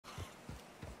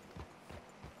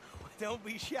Don't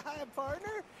be shy,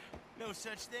 partner. No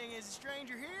such thing as a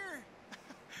stranger here.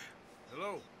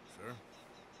 Hello, sir.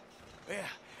 Yeah,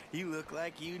 you look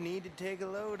like you need to take a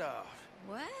load off.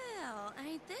 Well,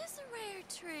 ain't this a rare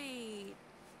treat?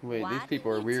 Wait, Why these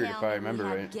people are didn't you weird tell if I me remember we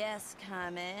had right. guests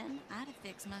coming? I'd have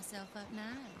fixed myself up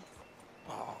nice.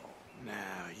 Oh,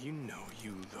 now you know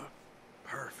you look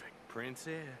perfect,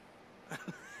 princess.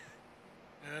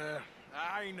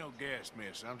 I ain't no guest,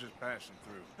 miss. I'm just passing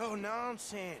through. Oh,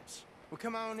 nonsense. Well,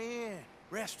 come on in.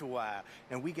 Rest a while.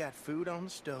 And we got food on the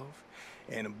stove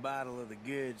and a bottle of the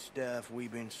good stuff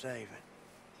we've been saving.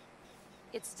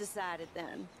 It's decided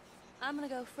then. I'm gonna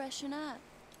go freshen up.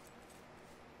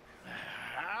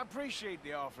 I appreciate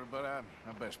the offer, but I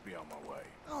best be on my way.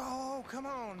 Oh, come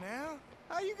on now.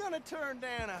 How you gonna turn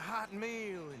down a hot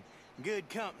meal and good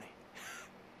company?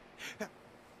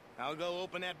 I'll go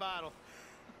open that bottle.